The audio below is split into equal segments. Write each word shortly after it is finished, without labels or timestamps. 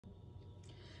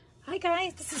Hi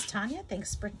guys, this is Tanya.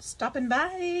 Thanks for stopping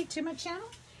by to my channel.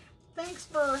 Thanks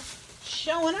for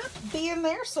showing up, being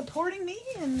there, supporting me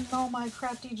in all my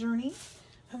crafty journey.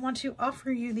 I want to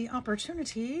offer you the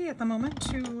opportunity at the moment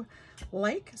to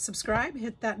like, subscribe,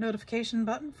 hit that notification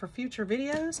button for future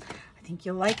videos. I think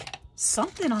you'll like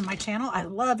something on my channel. I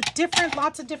love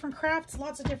lots of different crafts,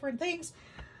 lots of different things.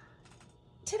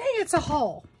 Today it's a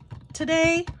haul.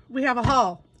 Today we have a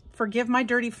haul. Forgive my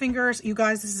dirty fingers. You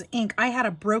guys, this is ink. I had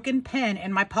a broken pen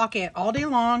in my pocket all day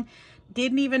long.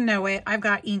 Didn't even know it. I've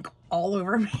got ink all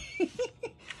over me.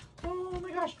 Oh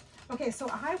my gosh. Okay, so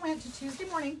I went to Tuesday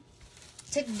morning.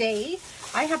 Today,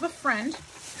 I have a friend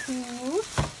who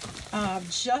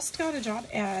just got a job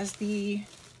as the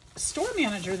store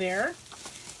manager there.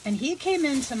 And he came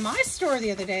into my store the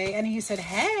other day and he said,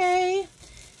 hey,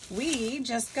 we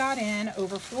just got in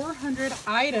over 400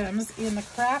 items in the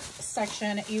craft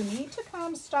section. You need to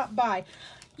come stop by.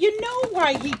 You know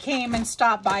why he came and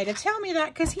stopped by to tell me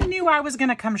that? Because he knew I was going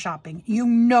to come shopping. You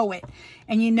know it.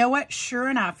 And you know what? Sure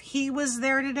enough, he was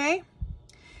there today.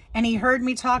 And he heard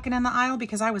me talking in the aisle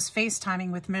because I was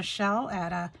FaceTiming with Michelle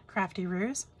at Crafty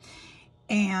Ruse.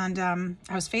 And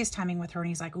I was FaceTiming with her and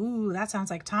he's like, ooh, that sounds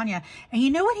like Tanya. And you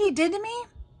know what he did to me?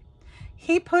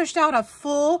 He pushed out a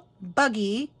full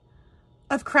buggy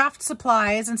of craft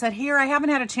supplies and said, here, I haven't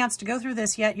had a chance to go through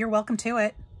this yet. You're welcome to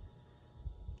it.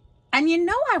 And you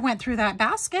know I went through that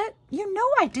basket. You know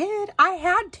I did. I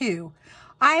had to.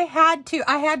 I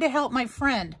had to help my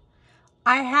friend.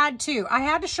 I had to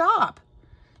shop.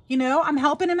 You know, I'm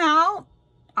helping him out.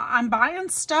 I'm buying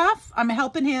stuff. I'm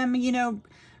helping him, you know,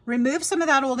 remove some of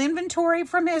that old inventory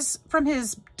from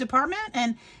his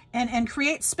department and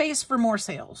create space for more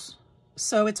sales.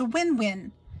 So it's a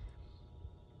win-win.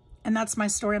 And that's my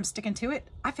story. I'm sticking to it.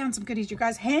 I found some goodies, you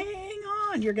guys. Hang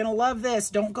on. You're going to love this.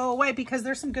 Don't go away because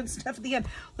there's some good stuff at the end.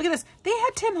 Look at this. They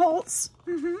had Tim Holtz.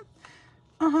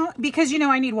 Because, you know,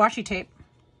 I need washi tape.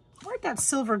 Where'd that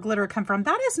silver glitter come from?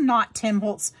 That is not Tim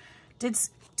Holtz.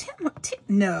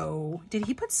 No. Did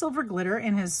he put silver glitter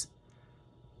in his...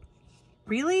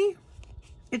 Really?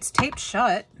 It's taped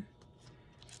shut.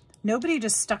 Nobody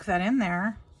just stuck that in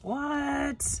there.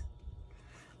 What?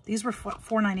 These were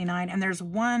 $4.99, and there's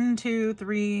 1, 2,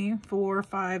 3, 4,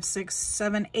 5, 6,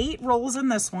 7, 8 rolls in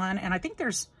this one, and I think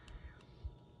there's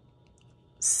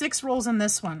 6 rolls in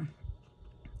this one.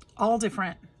 All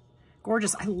different.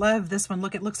 Gorgeous. I love this one.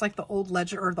 Look, it looks like the old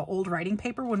ledger or the old writing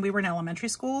paper when we were in elementary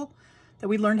school that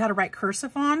we learned how to write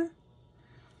cursive on.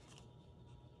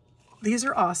 These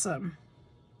are awesome.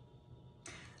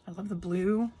 I love the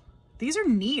blue. These are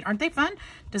neat. Aren't they fun?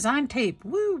 Design tape.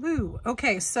 Woo, woo.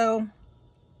 Okay, so...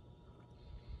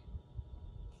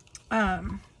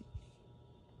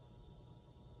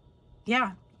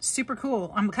 yeah, super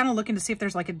cool. I'm kind of looking to see if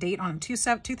there's like a date on them.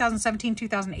 2017,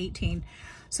 2018.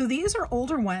 So these are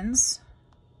older ones.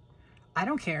 I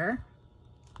don't care.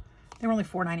 They were only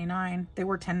 $4.99. They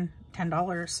were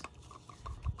 $10.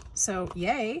 So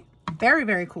yay. Very,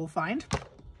 very cool find.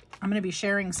 I'm going to be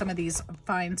sharing some of these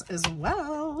finds as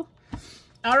well.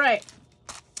 All right.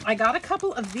 I got a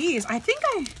couple of these. I think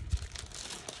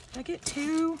did I get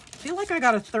 2? I feel like I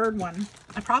got a third one.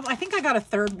 I think I got a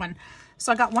third one.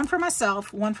 So I got one for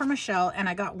myself, one for Michelle, and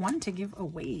I got one to give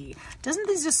away. Doesn't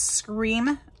this just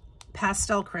scream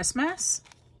pastel Christmas?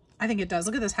 I think it does.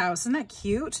 Look at this house. Isn't that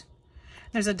cute?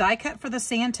 There's a die cut for the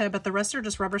Santa, but the rest are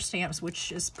just rubber stamps,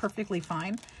 which is perfectly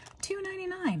fine.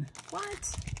 $2.99.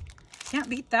 What? Can't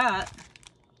beat that.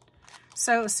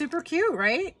 So super cute,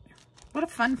 right? What a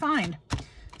fun find.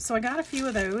 So I got a few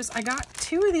of those. I got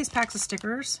 2 of these packs of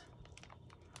stickers.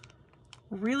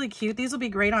 Really cute. These will be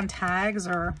great on tags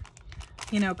or,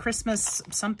 you know, Christmas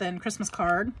something, Christmas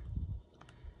card.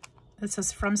 It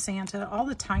says from Santa. All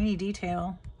the tiny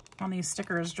detail on these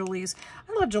stickers. Julie's.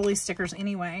 I love Julie's stickers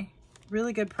anyway.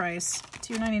 Really good price.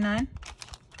 $2.99.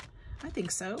 I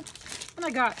think so. And I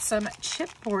got some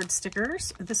chipboard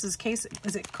stickers. This is Casey.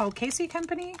 Is it called Casey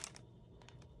Company?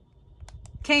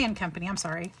 K & Company. I'm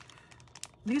sorry.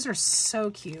 These are so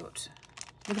cute.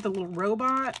 Look at the little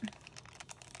robot.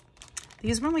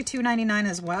 These were only $2.99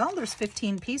 as well. There's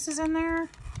 15 pieces in there.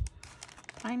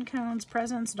 Pine cones,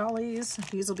 presents, dollies.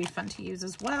 These will be fun to use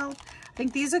as well. I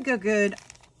think these would go good.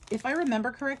 If I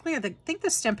remember correctly, I think the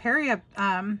Stamperia,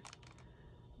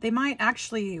 they might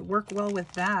actually work well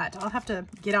with that. I'll have to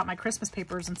get out my Christmas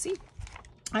papers and see.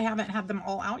 I haven't had them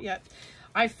all out yet.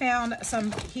 I found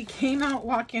some, he came out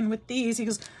walking with these. He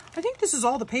goes, I think this is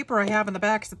all the paper I have in the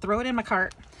back, so throw it in my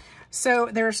cart. So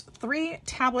there's 3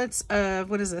 tablets of,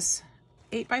 what is this?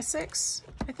 8x6,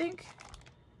 I think.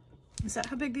 Is that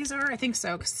how big these are? I think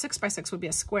so, because 6x6 would be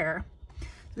a square.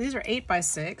 So these are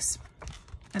 8x6.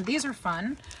 And these are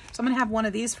fun. So I'm going to have one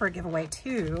of these for a giveaway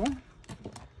too.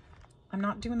 I'm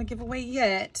not doing the giveaway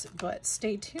yet, but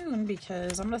stay tuned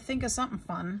because I'm going to think of something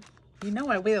fun. You know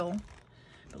I will.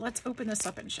 But let's open this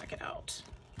up and check it out.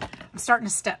 I'm starting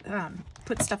to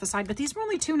put stuff aside, but these were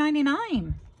only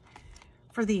 $2.99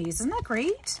 for these. Isn't that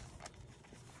great?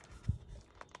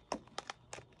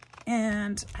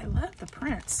 And I love the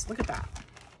prints. Look at that.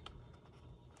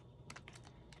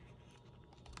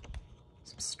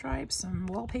 Some stripes, some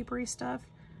wallpapery stuff.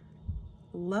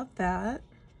 Love that.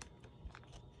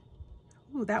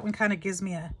 Ooh, that one kind of gives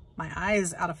me my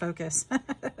eyes out of focus.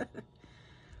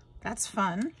 That's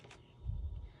fun.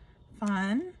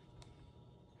 Fun.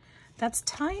 That's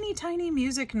tiny, tiny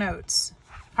music notes.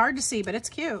 Hard to see, but it's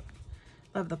cute.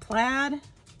 Love the plaid.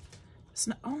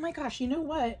 Oh my gosh, you know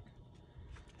what?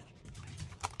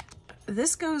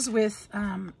 This goes with,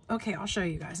 okay, I'll show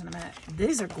you guys in a minute.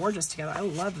 These are gorgeous together. I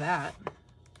love that.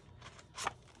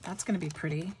 That's going to be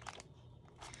pretty.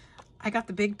 I got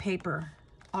the big paper.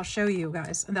 I'll show you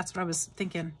guys. And that's what I was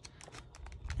thinking.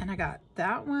 And I got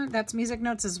that one. That's music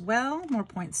notes as well. More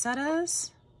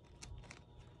poinsettias.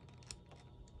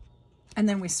 And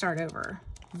then we start over.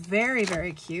 Very,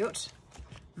 very cute.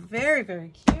 Very,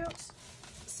 very cute.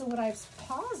 So what I've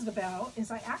paused about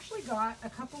is I actually got a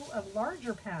couple of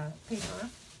larger paper,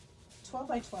 12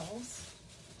 by 12s.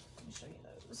 Let me show you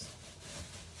those.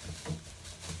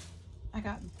 I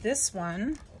got this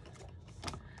one.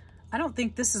 I don't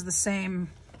think this is the same.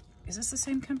 Is this the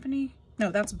same company?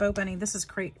 No, that's Bo Bunny. This is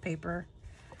crate paper.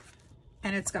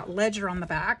 And it's got ledger on the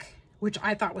back, which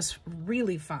I thought was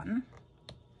really fun.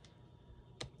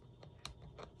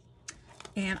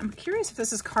 And I'm curious if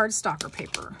this is cardstock or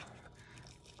paper.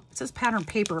 It says pattern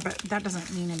paper, but that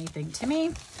doesn't mean anything to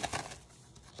me.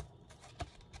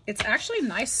 It's actually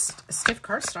nice, stiff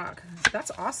cardstock.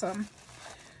 That's awesome.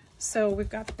 So we've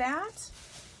got that.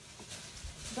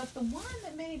 But the one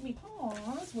that made me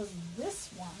pause was this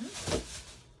one,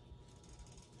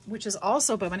 which is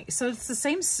also Bo Bunny. So it's the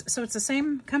same. So it's the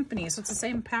same company. So it's the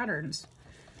same patterns.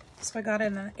 So I got it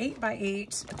in an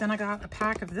 8x8, but then I got a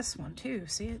pack of this one too.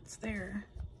 See, it's there.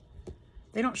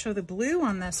 They don't show the blue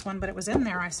on this one, but it was in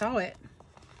there. I saw it.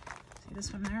 See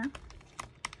this one there?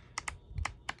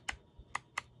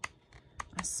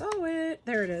 I saw it.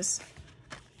 There it is.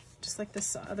 Just like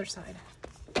this other side.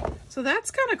 So that's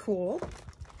kind of cool.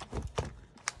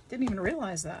 Didn't even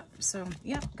realize that. So,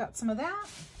 yeah, got some of that.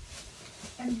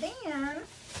 And then, I'm going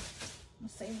to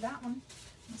save that one.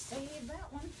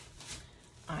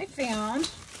 I found,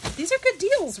 these are good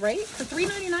deals, right? For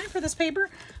 $3.99 for this paper.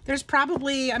 There's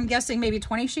probably, I'm guessing, maybe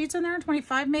 20 sheets in there,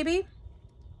 25 maybe.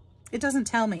 It doesn't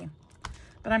tell me,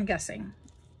 but I'm guessing.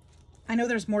 I know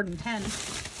there's more than 10.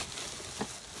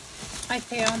 I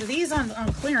found these on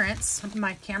clearance.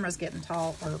 My camera's getting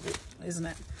tall, or isn't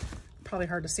it? Probably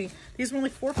hard to see. These were only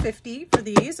 $4.50 for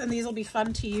these, and these will be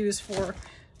fun to use for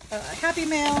Happy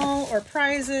Mail or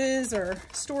prizes or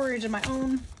storage in my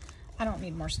own. I don't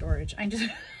need more storage. I just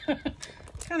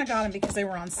kind of got them because they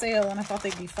were on sale, and I thought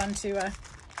they'd be fun to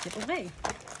give away.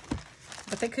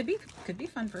 But they could be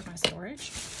fun for my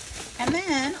storage. And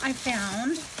then I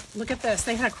found, look at this.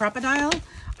 They had a crocodile.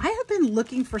 I have been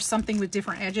looking for something with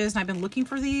different edges, and I've been looking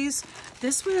for these.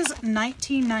 This was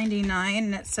 $19.99,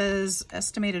 and it says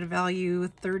estimated value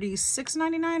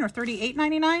 $36.99 or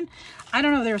 $38.99. I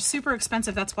don't know. They're super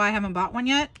expensive. That's why I haven't bought one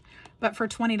yet. But for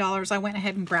 $20, I went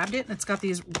ahead and grabbed it, and it's got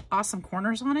these awesome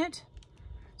corners on it.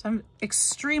 So I'm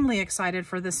extremely excited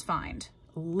for this find.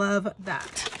 Love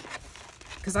that.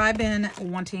 Because I've been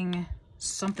wanting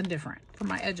something different for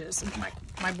my edges and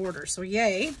my borders. So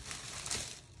yay.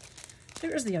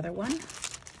 There's the other one.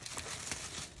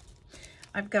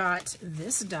 I've got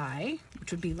this die,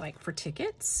 which would be like for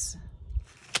tickets.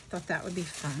 Thought that would be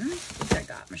fun. I think I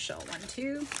got Michelle one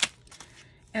too.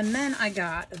 And then I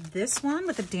got this one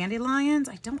with the dandelions.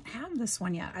 I don't have this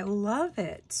one yet. I love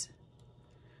it.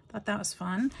 Thought that was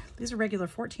fun. These are regular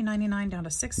 $14.99 down to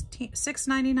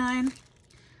 $6.99. Do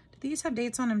these have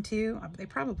dates on them too? They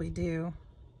probably do.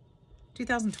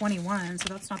 2021,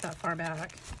 so that's not that far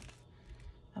back.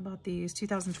 How about these?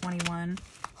 2021. Love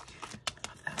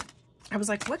that. I was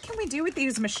like, what can we do with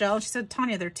these, Michelle? She said,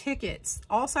 Tanya, they're tickets.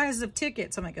 All sizes of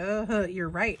tickets. I'm like, oh, you're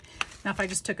right. Now, if I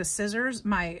just took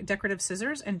my decorative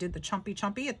scissors, and did the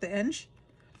chumpy at the edge,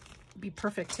 it'd be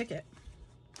perfect ticket.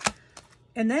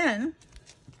 And then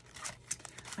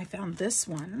I found this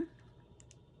one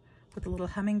with the little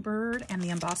hummingbird and the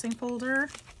embossing folder.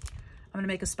 I'm going to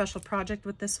make a special project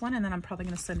with this one, and then I'm probably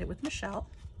going to send it with Michelle.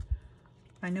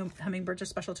 I know hummingbirds are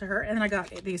special to her. And then I got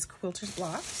these quilters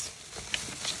blocks.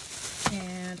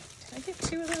 And did I get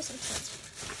 2 of those?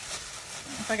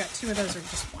 if I got 2 of those or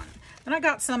just 1. Then I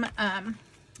got some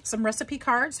recipe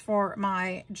cards for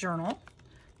my journal.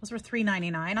 Those were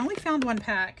 $3.99. I only found 1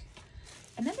 pack.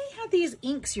 And then they had these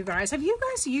inks, you guys. Have you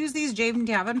guys used these Jaden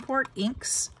Davenport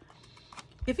inks?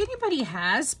 If anybody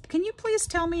has, can you please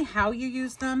tell me how you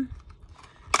use them?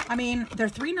 I mean, they're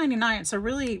 $3.99, so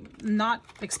really not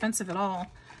expensive at all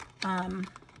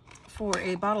for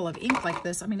a bottle of ink like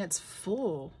this. I mean, it's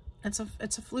full. It's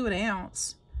a fluid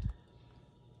ounce.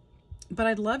 But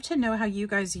I'd love to know how you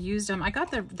guys used them. I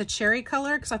got the cherry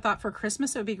color because I thought for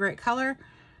Christmas it would be a great color.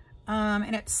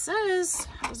 And it says,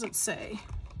 how does it say?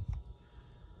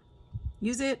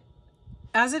 Use it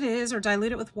as it is or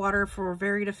dilute it with water for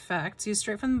varied effects. Use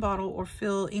straight from the bottle or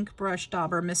fill ink brush,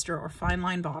 dauber, mister, or fine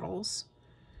line bottles.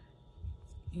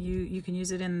 You can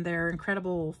use it in their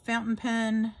incredible fountain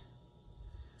pen.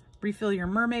 Refill your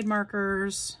mermaid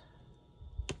markers.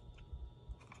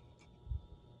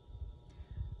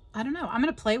 I don't know. I'm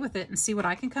going to play with it and see what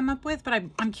I can come up with, but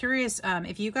I'm curious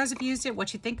if you guys have used it,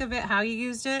 what you think of it, how you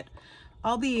used it.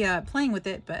 I'll be playing with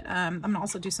it, but I'm going to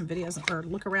also do some videos or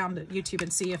look around at YouTube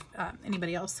and see if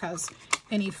anybody else has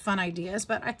any fun ideas,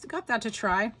 but I got that to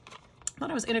try. I thought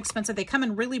it was inexpensive. They come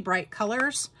in really bright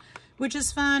colors, which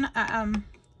is fun.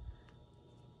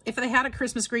 If they had a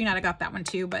Christmas green, I'd have got that one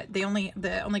too, but the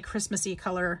only Christmassy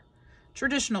color,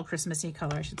 traditional Christmassy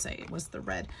color, I should say, was the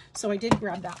red. So I did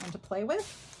grab that one to play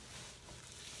with.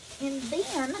 And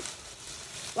then,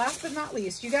 last but not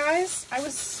least, you guys, I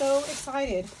was so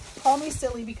excited. Call me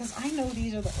silly because I know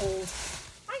these are the old.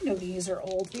 I know these are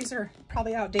old. These are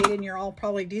probably outdated and you're all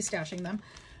probably destashing them.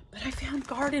 But I found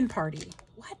Garden Party.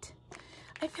 What?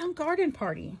 I found Garden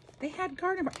Party. They had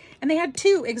Garden Party. And they had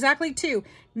 2, exactly 2.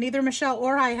 Neither Michelle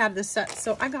or I had this set.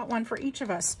 So I got one for each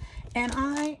of us. And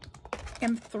I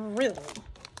am thrilled.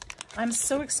 I'm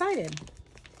so excited.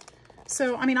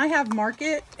 So, I mean, I have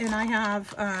Market and I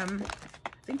have, I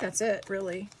think that's it,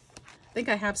 really. I think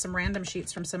I have some random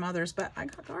sheets from some others, but I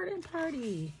got Garden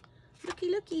Party. Looky,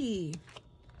 looky.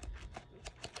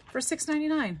 For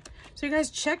 $6.99. So you guys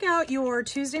check out your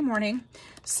Tuesday morning.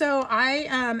 So I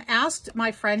asked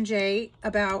my friend Jay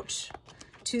about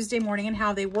Tuesday morning and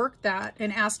how they work that,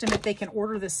 and asked him if they can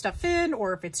order this stuff in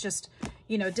or if it's just,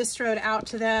 you know, distroed out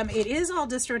to them. It is all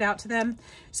distroed out to them.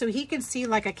 So he can see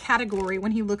like a category.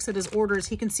 When he looks at his orders,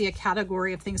 he can see a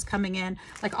category of things coming in.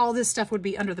 Like all this stuff would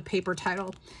be under the paper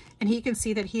title. And he can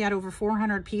see that he had over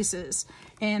 400 pieces.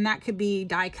 And that could be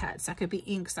die cuts, that could be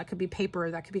inks, that could be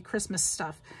paper, that could be Christmas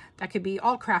stuff. That could be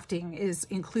all crafting is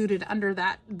included under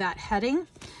that heading.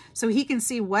 So he can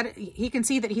see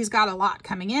that he's got a lot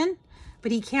coming in,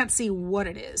 but he can't see what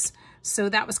it is. So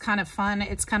that was kind of fun.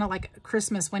 It's kind of like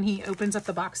Christmas when he opens up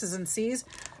the boxes and sees.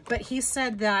 But he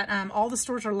said that all the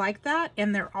stores are like that,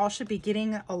 and they're all should be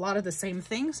getting a lot of the same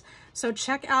things. So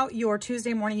check out your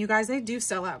Tuesday morning. You guys, they do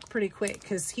sell out pretty quick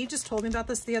because he just told me about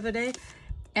this the other day,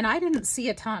 and I didn't see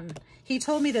a ton. He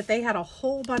told me that they had a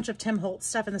whole bunch of Tim Holtz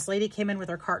stuff, and this lady came in with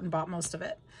her cart and bought most of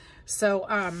it. So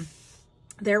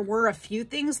there were a few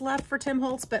things left for Tim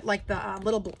Holtz, but like the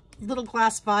little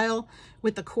glass vial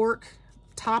with the cork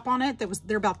top on it,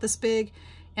 they're about this big,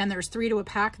 and there's 3 to a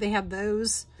pack. They had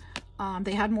those.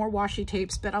 They had more washi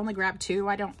tapes, but I only grabbed 2.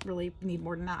 I don't really need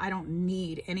more than that. I don't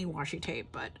need any washi tape,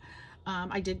 but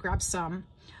I did grab some.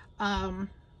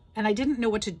 And I didn't know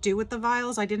what to do with the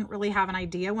vials. I didn't really have an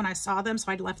idea when I saw them,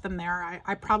 so I left them there.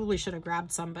 I probably should have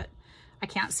grabbed some, but I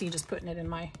can't see just putting it in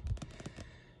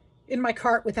my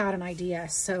cart without an idea.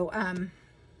 So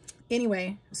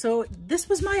anyway, so this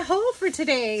was my haul for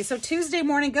today. So Tuesday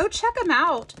morning, go check them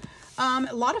out.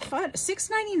 A lot of fun.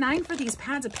 $6.99 for these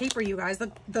pads of paper, you guys.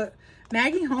 The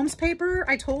Maggie Holmes paper,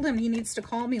 I told him he needs to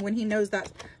call me when he knows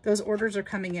that those orders are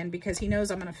coming in, because he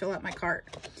knows I'm going to fill out my cart.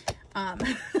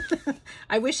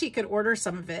 I wish he could order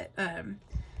some of it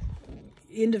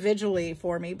individually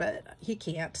for me, but he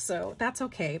can't, so that's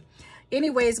okay.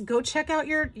 Anyways, go check out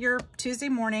your Tuesday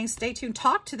morning. Stay tuned.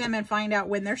 Talk to them and find out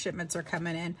when their shipments are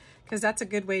coming in, because that's a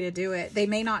good way to do it. They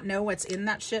may not know what's in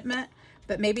that shipment,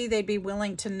 but maybe they'd be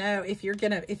willing to know if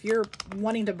you're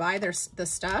wanting to buy the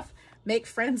stuff. Make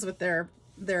friends with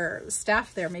their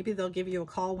staff there. Maybe they'll give you a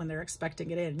call when they're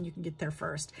expecting it in, and you can get there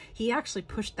first. He actually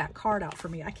pushed that cart out for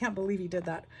me. I can't believe he did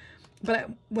that.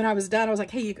 But when I was done, I was like,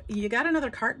 hey, you got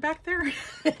another cart back there?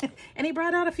 And he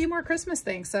brought out a few more Christmas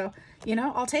things. So, you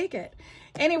know, I'll take it.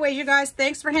 Anyway, you guys,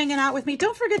 thanks for hanging out with me.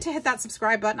 Don't forget to hit that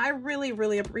subscribe button. I really,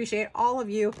 really appreciate all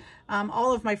of you,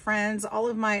 all of my friends,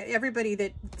 everybody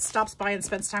that stops by and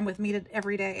spends time with me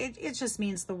every day. It just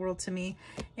means the world to me.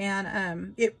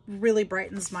 And it really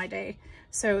brightens my day.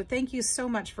 So thank you so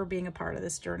much for being a part of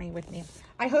this journey with me.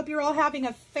 I hope you're all having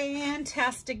a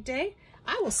fantastic day.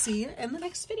 I will see you in the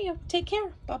next video. Take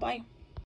care. Bye-bye.